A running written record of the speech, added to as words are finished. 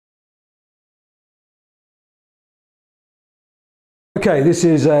Okay, this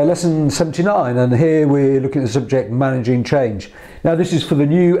is lesson 79, and here we're looking at the subject managing change. Now this is for the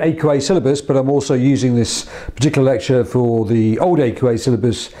new AQA syllabus, but I'm also using this particular lecture for the old AQA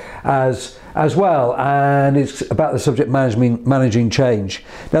syllabus as well, and it's about the subject managing change.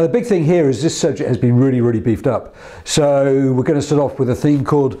 Now the big thing here is this subject has been really beefed up. So we're going to start off with a theme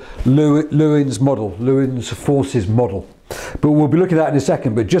called Lewins model, Lewins forces model. But we'll be looking at that in a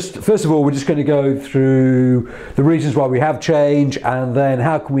second. But just first of all, we're just going to go through the reasons why we have change, and then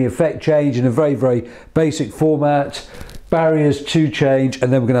how can we affect change in a very basic format, barriers to change,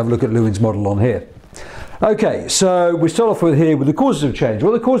 and then we're going to have a look at Lewins model on here. Okay, so we start off with the causes of change.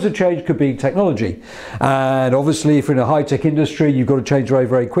 Well, the causes of change could be technology, and obviously if you're in a high-tech industry, you've got to change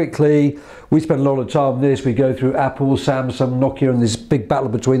very quickly. We spend a lot of time on this. We go through Apple, Samsung, Nokia, and this big battle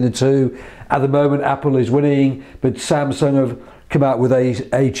between the two. At the moment, Apple is winning, but Samsung have come out with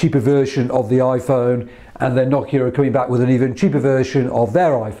a cheaper version of the iPhone, and then Nokia are coming back with an even cheaper version of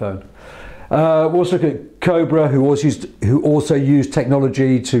their iPhone. We'll also look at Cobra, who also used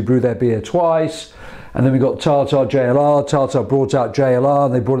technology to brew their beer twice. And then we've got Tata, JLR. Tata brought out JLR,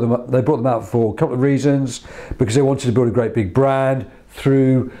 and they brought them out for a couple of reasons, because they wanted to build a great big brand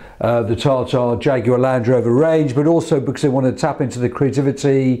through the Tata Jaguar Land Rover range, but also because they wanted to tap into the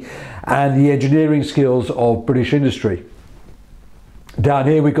creativity and the engineering skills of British industry. Down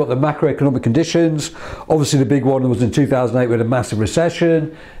here we've got the macroeconomic conditions. Obviously the big one was in 2008 with a massive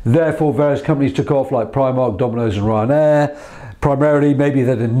recession. Therefore various companies took off, like Primark, Domino's and Ryanair. Primarily, maybe they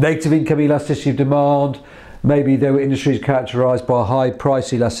had a negative income elasticity of demand. Maybe there were industries characterised by high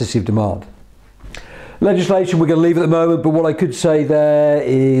price elasticity of demand. Legislation we're going to leave at the moment, but what I could say there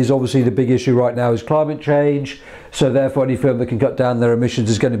is obviously the big issue right now is climate change. So therefore any firm that can cut down their emissions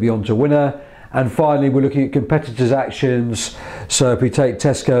is going to be on to winner. And finally, we're looking at competitors' actions. So if we take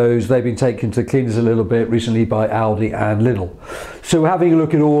Tesco's, they've been taken to the cleaners a little bit recently by Aldi and Lidl. So we're having a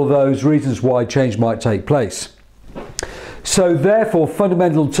look at all of those reasons why change might take place. So therefore,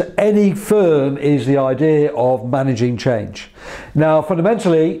 fundamental to any firm is the idea of managing change. Now,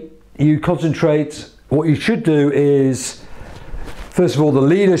 fundamentally, you concentrate, what you should do is, first of all, the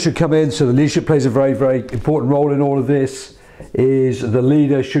leader should come in. So the leadership plays a very important role in all of this. Is the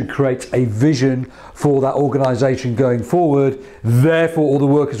leader should create a vision for that organisation going forward. Therefore, all the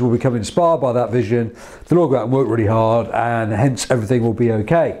workers will become inspired by that vision. They'll all go out and work really hard, and hence everything will be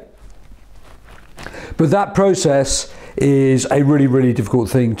okay. But that process is a really difficult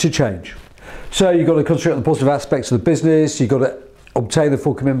thing to change. So you've got to concentrate on the positive aspects of the business. You've got to obtain the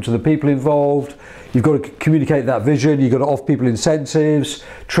full commitment to the people involved. You've got to communicate that vision. You've got to offer people incentives,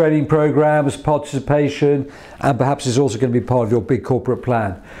 training programs, participation, and perhaps it's also going to be part of your big corporate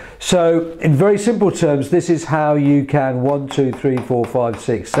plan. So in very simple terms, this is how you can 1, 2, 3, 4, 5,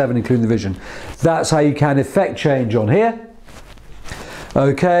 6, 7, including the vision. That's how you can effect change on here.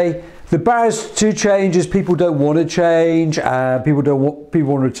 Okay. The barriers to change is people don't want to change, and people want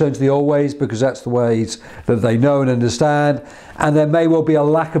to return to the old ways because that's the ways that they know and understand, and there may well be a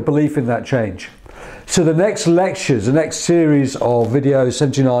lack of belief in that change. So the next lectures, the next series of videos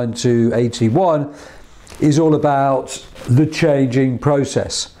 79 to 81 is all about the changing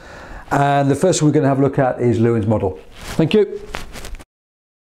process, and the first one we're going to have a look at is Lewins model. Thank you.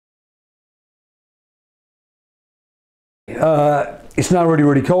 It's now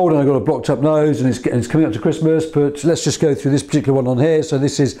really cold, and I've got a blocked up nose, and it's coming up to Christmas, but let's just go through this particular one on here. So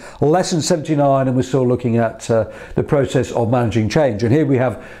this is lesson 79, and we're still looking at the process of managing change. And here we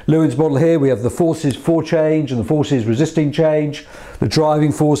have Lewins model here. We have the forces for change and the forces resisting change, the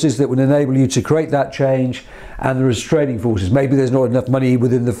driving forces that would enable you to create that change, and the restraining forces. Maybe there's not enough money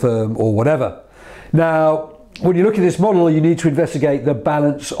within the firm or whatever. Now, when you look at this model, you need to investigate the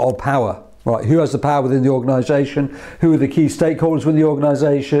balance of power. Right, who has the power within the organisation? Who are the key stakeholders within the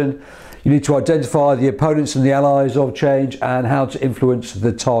organisation? You need to identify the opponents and the allies of change, and how to influence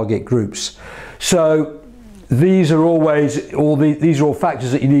the target groups. So these are always these are all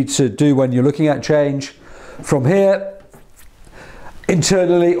factors that you need to do when you're looking at change. From here,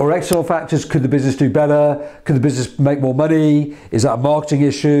 internally or external factors: could the business do better? Could the business make more money? Is that a marketing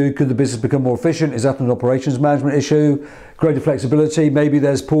issue? Could the business become more efficient? Is that an operations management issue? Greater flexibility? Maybe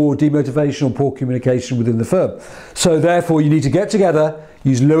there's poor demotivation or poor communication within the firm. So therefore you need to get together,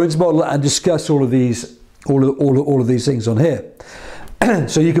 use Lewins model, and discuss all of these things on here.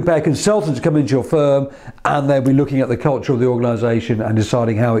 So you can pay a consultant to come into your firm, and they'll be looking at the culture of the organisation and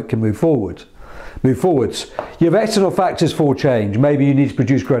deciding how it can move forwards. You have external factors for change. Maybe you need to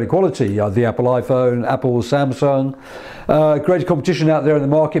produce greater quality. The Apple iPhone, Apple, Samsung. Greater competition out there in the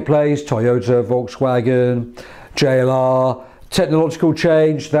marketplace. Toyota, Volkswagen, JLR, Technological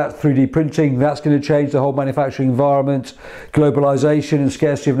change, that 3D printing, that's going to change the whole manufacturing environment. Globalization and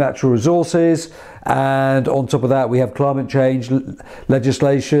scarcity of natural resources. And on top of that, we have climate change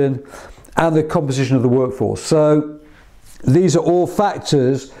legislation and the composition of the workforce. So these are all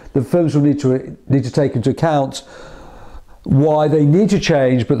factors that firms will need to take into account why they need to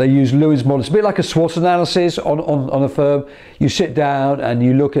change, but they use Lewins models. It's a bit like a SWOT analysis on a firm. You sit down and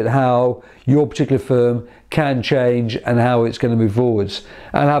you look at how your particular firm can change and how it's going to move forwards.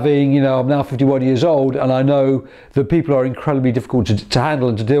 And having, I'm now 51 years old, and I know that people are incredibly difficult to handle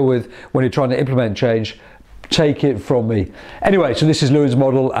and to deal with when you're trying to implement change. Take it from me. Anyway, so this is Lewins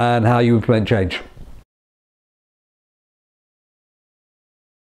model and how you implement change.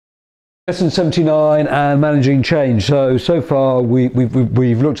 Lesson 79 and managing change. So far we've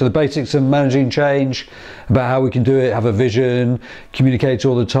looked at the basics of managing change, about how we can do it, have a vision, communicate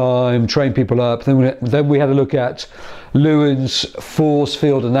all the time, train people up. Then we had a look at Lewins force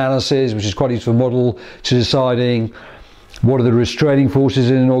field analysis, which is quite a useful model to deciding what are the restraining forces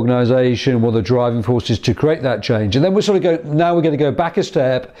in an organisation, what are the driving forces to create that change. And then we're going to go back a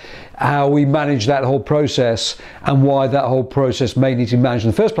step, how we manage that whole process and why that whole process may need to be managed in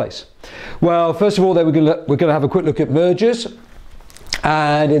the first place. Well, first of all, then we're going to have a quick look at mergers.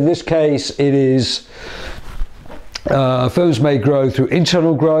 And in this case, it is firms may grow through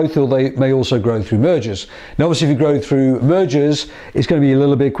internal growth, or they may also grow through mergers. Now, obviously, if you grow through mergers, it's going to be a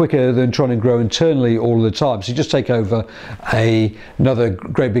little bit quicker than trying to grow internally all of the time. So you just take over another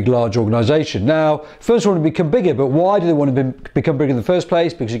great big large organisation. Now, firms want to become bigger, but why do they want to become bigger in the first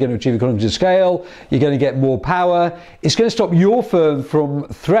place? Because you're going to achieve economies of scale, you're going to get more power. It's going to stop your firm from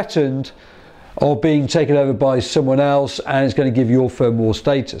threatened or being taken over by someone else, and it's going to give your firm more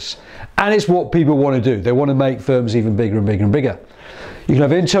status. And it's what people want to do. They want to make firms even bigger and bigger and bigger. You can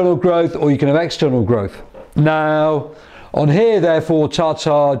have internal growth or you can have external growth. Now, on here, therefore, Tata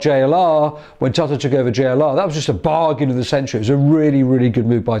JLR, when Tata took over JLR, that was just a bargain of the century. It was a really, really good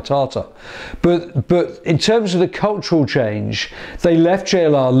move by Tata. But in terms of the cultural change, they left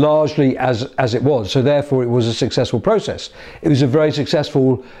JLR largely as it was. So therefore, it was a successful process. It was a very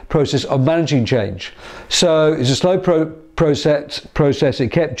successful process of managing change. So it's a slow process.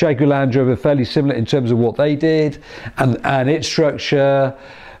 It kept Jaguar Land Rover fairly similar in terms of what they did and its structure.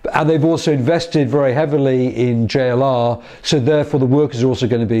 And they've also invested very heavily in JLR, so therefore the workers are also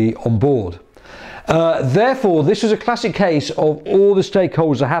going to be on board. Therefore, this is a classic case of all the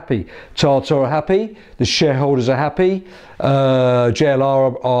stakeholders are happy. Tata are happy, the shareholders are happy,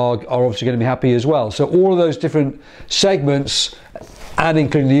 JLR are obviously going to be happy as well. So all of those different segments, and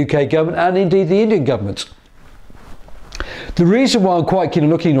including the UK government and indeed the Indian government. The reason why I'm quite keen on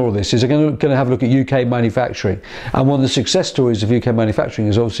looking at all of this is I'm going to have a look at UK manufacturing, and one of the success stories of UK manufacturing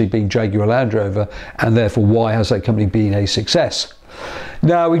has obviously been Jaguar Land Rover, and therefore why has that company been a success.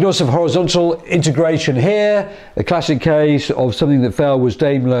 Now we can also have horizontal integration here. A classic case of something that failed was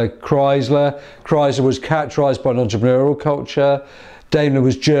Daimler Chrysler. Chrysler was characterised by an entrepreneurial culture. Daimler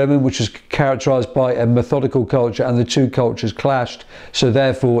was German, which was characterised by a methodical culture, and the two cultures clashed, so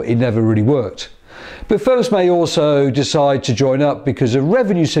therefore it never really worked. But firms may also decide to join up because of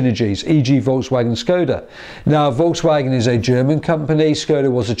revenue synergies, e.g. Volkswagen Skoda. Now, Volkswagen is a German company,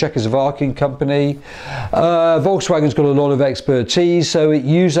 Skoda was a Czechoslovakian company. Volkswagen's got a lot of expertise, so it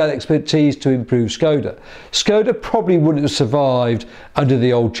used that expertise to improve Skoda. Skoda probably wouldn't have survived under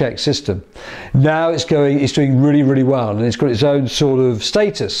the old Czech system. Now it's doing really, really well, and it's got its own sort of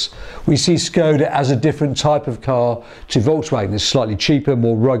status. We see Skoda as a different type of car to Volkswagen. It's a slightly cheaper,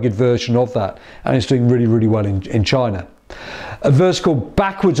 more rugged version of that, and it's doing really, really well in China. A vertical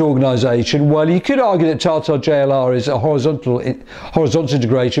backwards organisation, well, you could argue that Tata JLR is a horizontal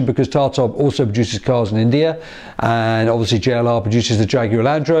integration because Tata also produces cars in India, and obviously JLR produces the Jaguar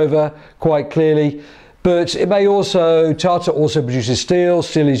Land Rover quite clearly. But it may also, Tata also produces steel.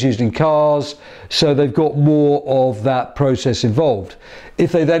 Steel is used in cars, so they've got more of that process involved.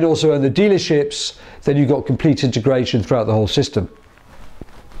 If they then also own the dealerships, then you've got complete integration throughout the whole system.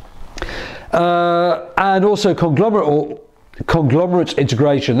 And also conglomerate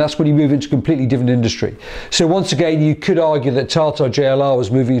integration, that's when you move into a completely different industry. So once again, you could argue that Tata JLR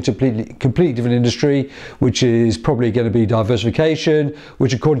was moving into a completely different industry, which is probably going to be diversification,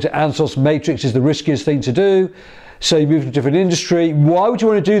 which according to Ansos Matrix is the riskiest thing to do. So you move to a different industry. Why would you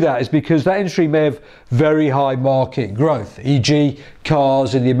want to do that? Is because that industry may have very high market growth, e.g.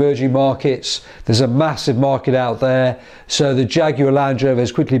 cars in the emerging markets. There's a massive market out there. So the Jaguar Land Rover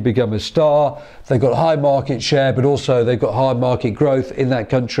has quickly become a star. They've got high market share, but also they've got high market growth in that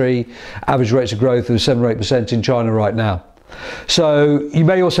country. Average rates of growth of 7 or 8% in China right now. So you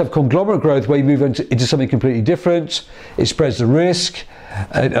may also have conglomerate growth where you move into something completely different. It spreads the risk.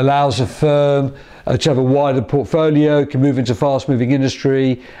 It allows a firm to have a wider portfolio, can move into fast-moving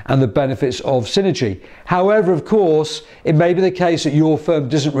industry, and the benefits of synergy. However, of course, it may be the case that your firm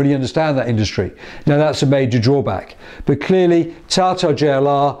doesn't really understand that industry. Now, that's a major drawback. But clearly, Tata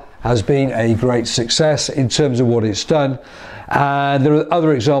JLR has been a great success in terms of what it's done. And there are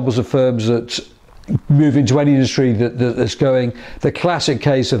other examples of firms that move into any industry that's going. The classic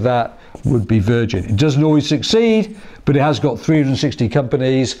case of that would be Virgin. It doesn't always succeed, but it has got 360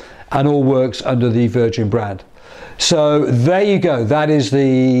 companies and all works under the Virgin brand. So there you go. That is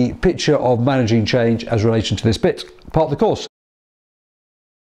the picture of managing change as relation to this bit, part of the course.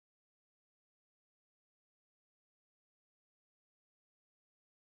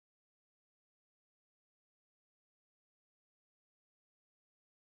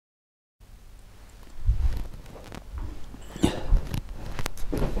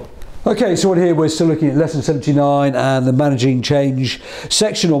 Okay, so here we're still looking at lesson 79 and the managing change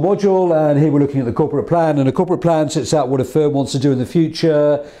section or module, and here we're looking at the corporate plan, and a corporate plan sets out what a firm wants to do in the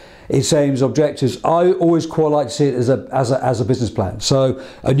future, its aims, objectives. I always quite like to see it as a business plan. So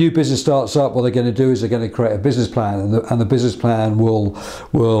a new business starts up, what they're going to do is they're going to create a business plan, and the business plan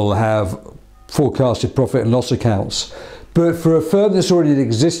will have forecasted profit and loss accounts. But for a firm that's already in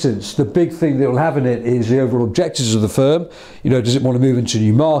existence, the big thing that will have in it is the overall objectives of the firm. You know, does it want to move into a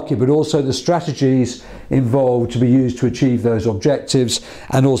new market, but also the strategies involved to be used to achieve those objectives,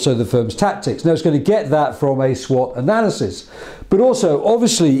 and also the firm's tactics. Now, it's going to get that from a SWOT analysis. But also,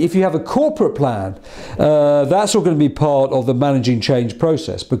 obviously, if you have a corporate plan, that's all going to be part of the managing change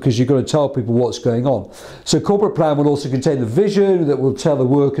process, because you've got to tell people what's going on. So corporate plan will also contain the vision that will tell the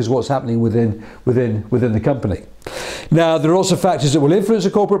workers what's happening within the company. Now, there are also factors that will influence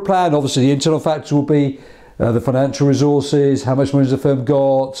a corporate plan. Obviously, the internal factors will be the financial resources, how much money has the firm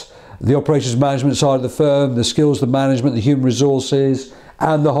got, the operations management side of the firm, the skills, the management, the human resources,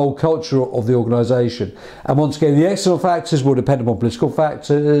 and the whole culture of the organisation. And once again, the external factors will depend upon political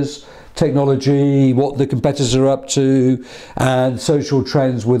factors, technology, what the competitors are up to, and social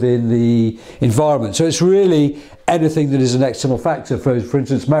trends within the environment. So it's really anything that is an external factor. For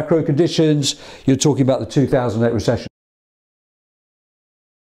instance, macro conditions, you're talking about the 2008 recession.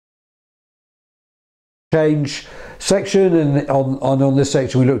 Change section, and on this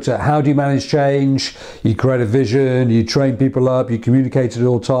section we looked at how do you manage change. You create a vision, you train people up, you communicate at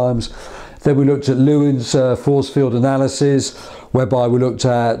all times. Then we looked at Lewins force field analysis, whereby we looked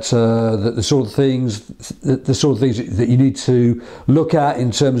at the sort of things that you need to look at in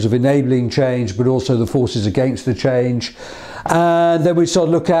terms of enabling change, but also the forces against the change. And then we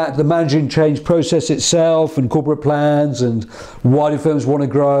started to look at the managing change process itself and corporate plans and why do firms want to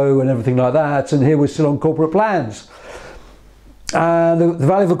grow and everything like that. And here we're still on corporate plans. And the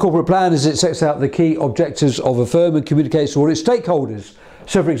value of a corporate plan is it sets out the key objectives of a firm and communicates to all its stakeholders.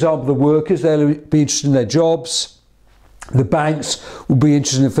 So for example, the workers, they'll be interested in their jobs. The banks will be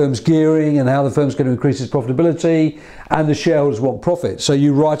interested in the firm's gearing and how the firm's going to increase its profitability, and the shareholders want profit. So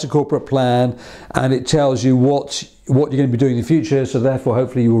you write a corporate plan and it tells you what you're going to be doing in the future, so therefore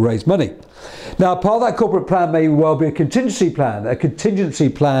hopefully you will raise money. Now, part of that corporate plan may well be a contingency plan. A contingency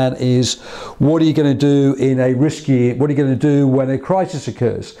plan is what are you going to do in a risky, what are you going to do when a crisis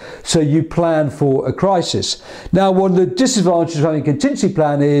occurs? So you plan for a crisis. Now, one of the disadvantages of having a contingency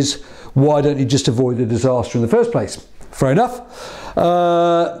plan is why don't you just avoid the disaster in the first place? Fair enough.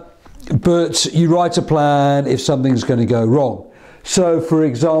 But you write a plan if something's going to go wrong. So, for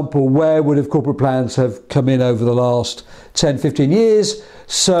example, where would have corporate plans have come in over the last 10, 15 years?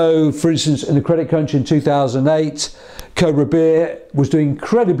 So, for instance, in the credit crunch in 2008, Cobra Beer was doing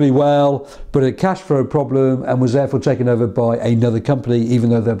incredibly well, but a cash flow problem and was therefore taken over by another company, even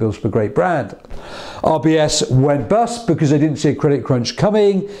though they're built up a great brand. RBS went bust because they didn't see a credit crunch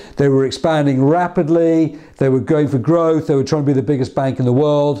coming. They were expanding rapidly. They were going for growth. They were trying to be the biggest bank in the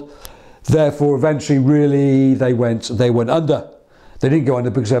world. Therefore, eventually, really, they went under. They didn't go under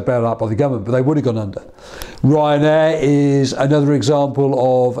because they were bailed out by the government, but they would have gone under. Ryanair is another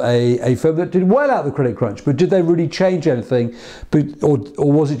example of a firm that did well out of the credit crunch, but did they really change anything? Or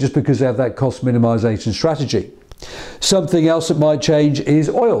was it just because they have that cost minimisation strategy? Something else that might change is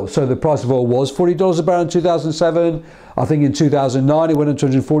oil. So the price of oil was $40 a barrel in 2007. I think in 2009 it went up to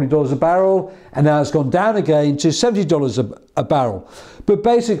 $140 a barrel, and now it's gone down again to $70 a barrel. But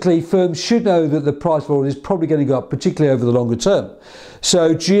basically, firms should know that the price of oil is probably going to go up, particularly over the longer term.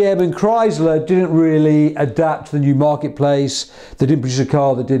 So GM and Chrysler didn't really adapt to the new marketplace. They didn't produce a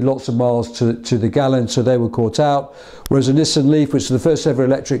car that did lots of miles to the gallon, so they were caught out. Whereas a Nissan Leaf, which is the first ever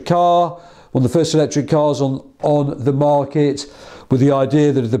electric car, one of the first electric cars on the market, with the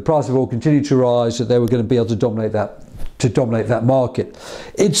idea that if the price of oil continued to rise, that they were going to be able to dominate that market.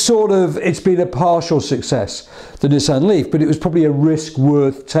 It's been a partial success, the Nissan Leaf, but it was probably a risk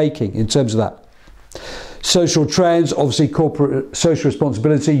worth taking in terms of that. Social trends, obviously corporate social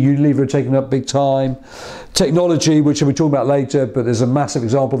responsibility, Unilever are taking up big time. Technology, which I'll be talking about later, but there's a massive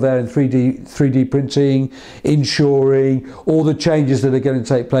example there in 3D printing, inshoring, all the changes that are going to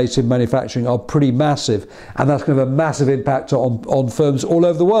take place in manufacturing are pretty massive, and that's going to have a massive impact on firms all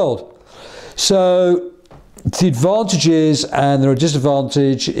over the world. So the advantages and there are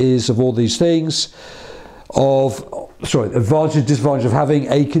disadvantages of all these things, advantage, disadvantage of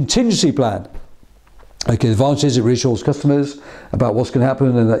having a contingency plan. Okay, the advantage is it reassures customers about what's going to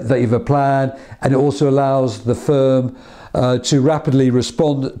happen and that you have a plan, and it also allows the firm to rapidly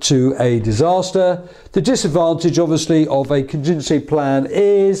respond to a disaster. The disadvantage, obviously, of a contingency plan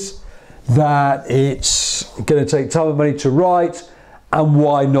is that it's going to take time and money to write, and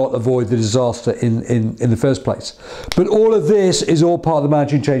why not avoid the disaster in the first place? But all of this is all part of the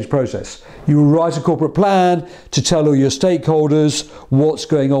managing change process. You will write a corporate plan to tell all your stakeholders what's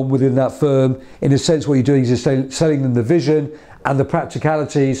going on within that firm. In a sense, what you're doing is you're selling them the vision and the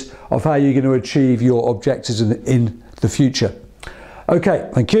practicalities of how you're going to achieve your objectives in the future.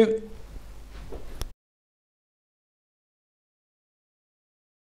 Okay, thank you.